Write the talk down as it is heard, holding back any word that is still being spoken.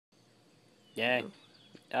Yay.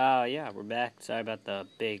 Oh, yeah, we're back. Sorry about the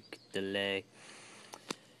big delay.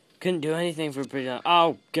 Couldn't do anything for a pretty long...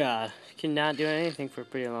 Oh, God. Could not do anything for a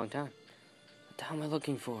pretty long time. What the hell am I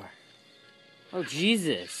looking for? Oh,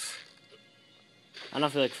 Jesus. I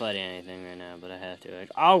don't feel like fighting anything right now, but I have to.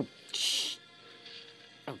 Oh, shh.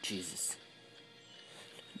 Oh, Jesus.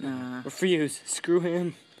 Nah. Refuse. Screw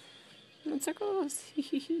him. It's so close.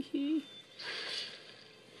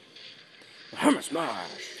 Hammer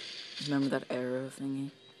smash. Remember that arrow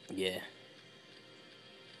thingy? Yeah.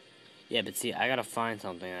 Yeah, but see, I gotta find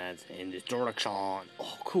something that's in this direction.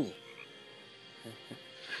 Oh, cool.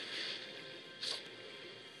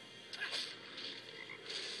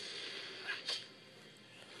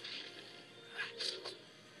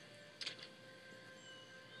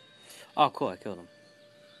 Oh, cool, I killed him.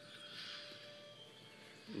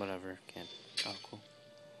 Whatever, can't. Oh, cool.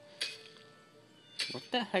 What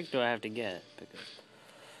the heck do I have to get?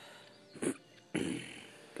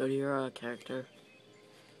 Go to your character.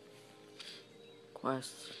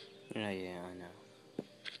 Quests. Yeah, I know.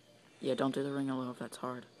 Yeah, don't do the ring of love, that's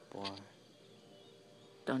hard. Why?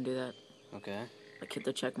 Don't do that. Okay. Like, hit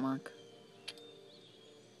the check mark.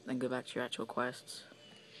 Then go back to your actual quests.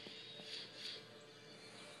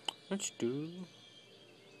 Let's do.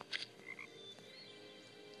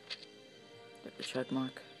 Hit the check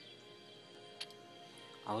mark.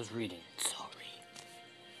 I was reading. Sorry.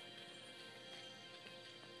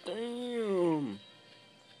 Damn.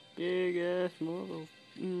 Big ass mother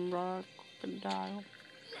rock crocodile.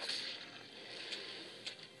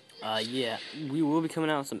 Yeah, we will be coming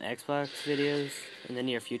out with some Xbox videos in the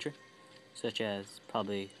near future, such as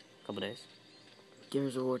probably a couple days.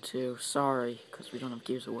 Gears of War 2. Sorry, because we don't have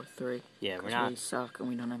Gears of War 3. Yeah, we're Because not. we suck and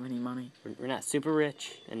we don't have any money. We're not super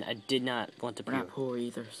rich, and I did not want to. We're not poor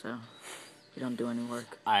either, so we don't do any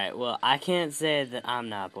work. Alright, well, I can't say that I'm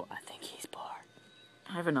not poor. I think he's poor.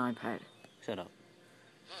 I have an iPad. Shut up.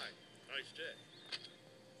 Hi, nice day.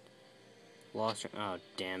 Lost. Oh,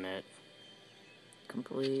 damn it.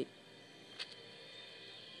 Complete.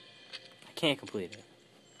 I can't complete it.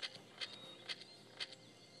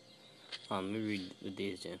 Let me read what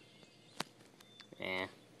these do. Eh.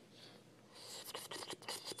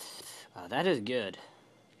 Oh, that is good.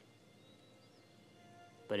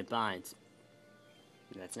 But it binds.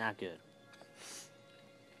 That's not good.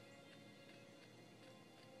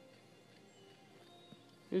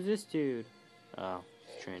 Who's this dude? Oh,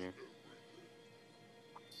 trainer.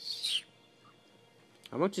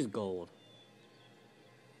 How much is gold?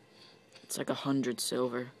 It's like 100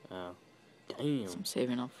 silver. Oh, damn. So I'm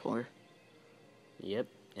saving up for. Yep.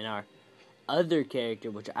 And our other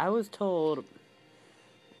character, which I was told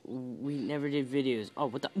we never did videos. Oh,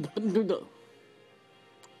 what the?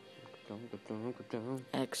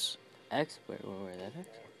 X. X? Where that X?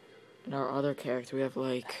 And our other character, we have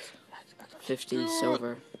like 50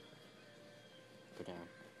 silver. Go down.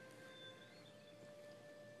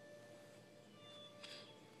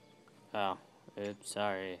 Oh, oops,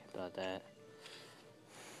 sorry about that.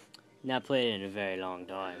 Not played in a very long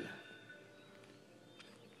time.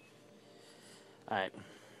 Alright.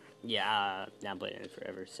 Yeah, not played in it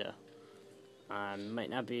forever, so might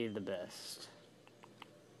not be the best.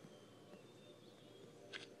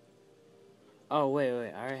 Oh, wait,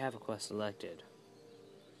 I already have a quest selected.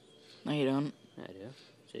 No, you don't. I do.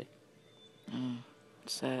 See?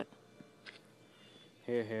 What's that?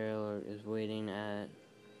 Here, Harold is waiting at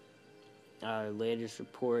our latest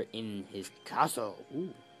report in his castle.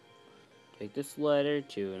 Ooh. Take this letter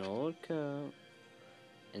to an old coat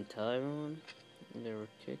and tell everyone they were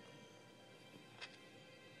kicked.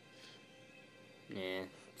 Nah,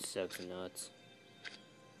 sucks and nuts.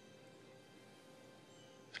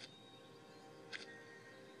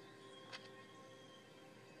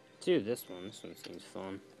 Dude, this one seems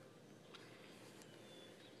fun.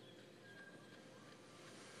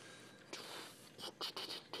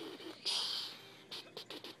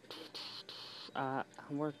 I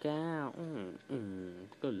work out.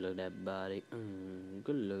 Good look at that body.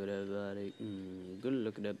 Good look at that body. Good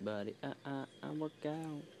look at that body. I work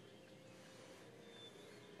out.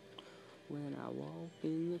 When I walk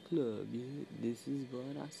in the club, yeah, this is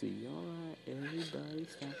what I see. Alright, everybody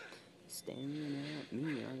stop staring at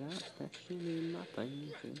me. I got passion in my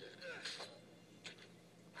pants.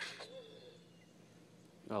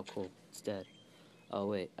 Oh, cool. It's dead. Oh,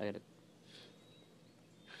 wait. I gotta...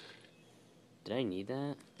 Did I need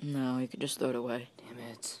that? No, you could just throw it away. Damn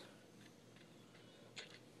it.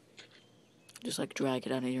 Just like drag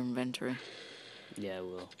it out of your inventory. Yeah, I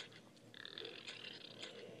will.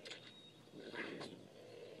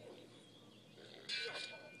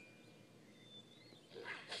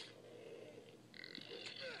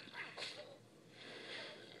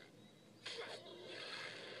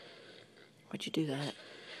 Why'd you do that?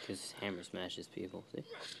 Because hammer smashes people, see?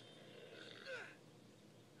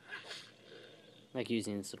 Like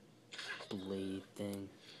using this little blade thing.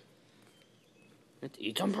 Let's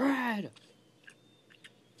eat some bread!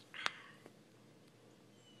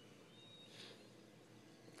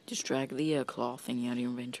 Just drag the claw thingy out of your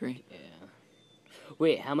inventory. Yeah.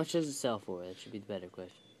 Wait, how much does it sell for? That should be the better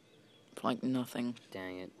question. For like nothing.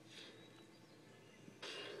 Dang it.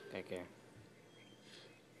 Okay.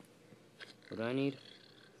 What do I need?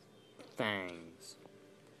 Fangs.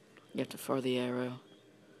 You have to fire the arrow.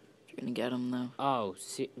 If you're gonna get them though. Oh,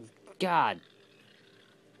 see, God.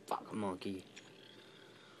 Fuck, monkey.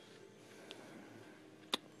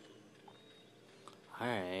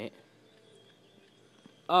 Alright.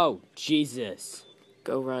 Oh, Jesus.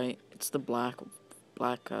 Go right. It's the black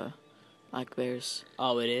bears.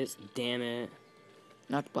 Oh, it is? Damn it.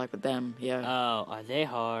 Not the black, but them. Yeah. Oh, are they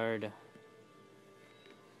hard?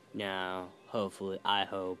 No. Hopefully. I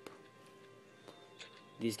hope.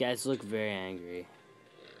 These guys look very angry.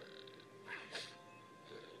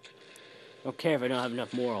 Don't care if I don't have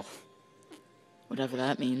enough moral. Whatever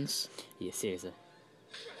that means. Yeah, seriously.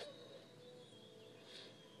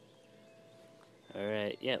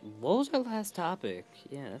 Alright, yeah, what was our last topic?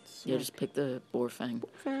 Yeah, that's... Yeah, just pick the boar fang.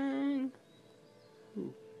 Fang.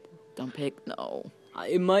 Don't pick. No.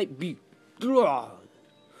 It might be... Well,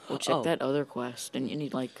 check Oh. that other quest. Didn't you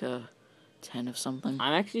need like 10 of something?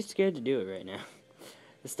 I'm actually scared to do it right now.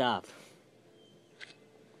 Stop.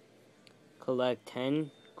 Collect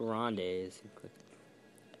 10 grandes.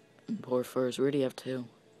 Boar furs. We already have 2.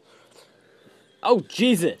 Oh,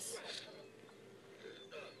 Jesus!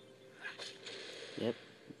 Yep.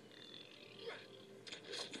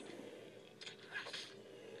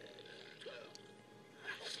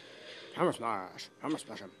 Hammer smash! Hammer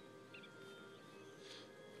smash him!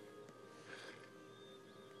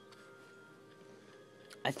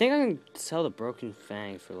 I think I can sell the broken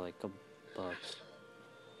fang for like $1.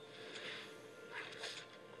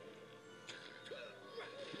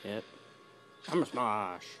 Yep. Hammer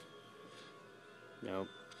smash! Nope.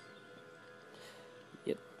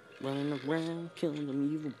 Yep. Running around, killing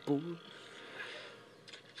them evil boys.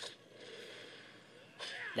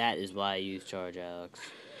 That is why I use Charge Alex.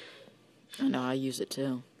 I know, I use it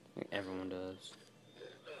too. I think everyone does.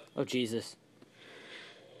 Oh, Jesus.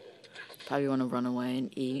 Probably want to run away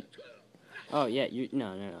and eat. Oh, yeah, you...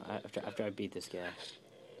 No. After I beat this guy.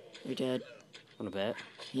 You're dead. Wanna bet?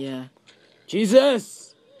 Yeah.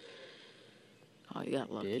 Jesus! Oh, you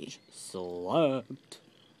got lucky. Bitch slapped.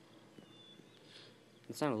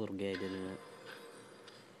 It sounded a little gay, didn't it?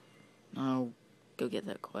 No, go get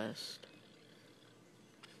that quest.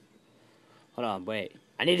 Hold on, wait.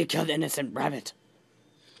 I need to kill the innocent rabbit.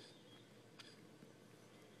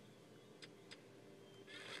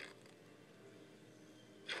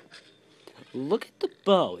 Look at the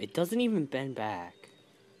bow. It doesn't even bend back.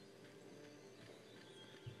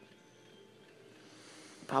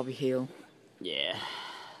 Probably heal. Yeah.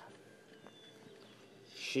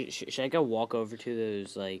 Should I go walk over to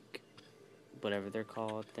those, like, whatever they're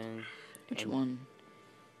called thing? Which one?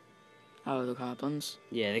 Oh, the goblins?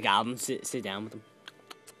 Yeah, the goblins. Sit down with them.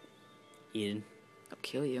 Eat 'em. They'll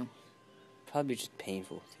kill you. Probably just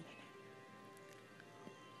painful.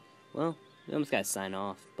 Well, we almost gotta sign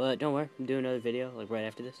off. But don't worry, I'm doing another video, like, right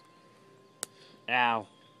after this. Ow.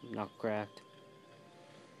 Knuckle cracked.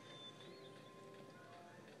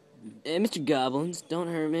 Hey, Mr. Goblins, don't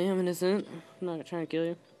hurt me. I'm innocent. I'm not trying to kill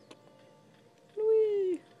you.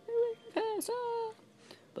 Whee! Pass up!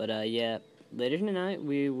 But, yeah, later tonight,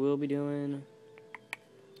 we will be doing...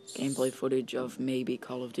 Gameplay footage of maybe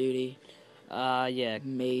Call of Duty. Yeah.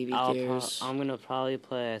 Maybe Gears. I'm gonna probably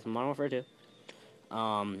play some Modern Warfare 2.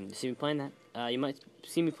 See me playing that. You might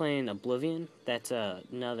see me playing Oblivion. That's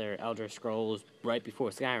another Elder Scrolls right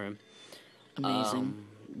before Skyrim. Amazing.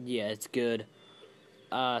 Yeah, it's good.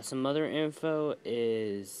 Some other info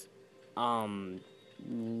is,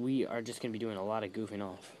 we are just gonna be doing a lot of goofing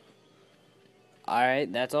off.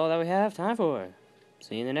 Alright, that's all that we have time for.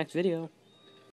 See you in the next video.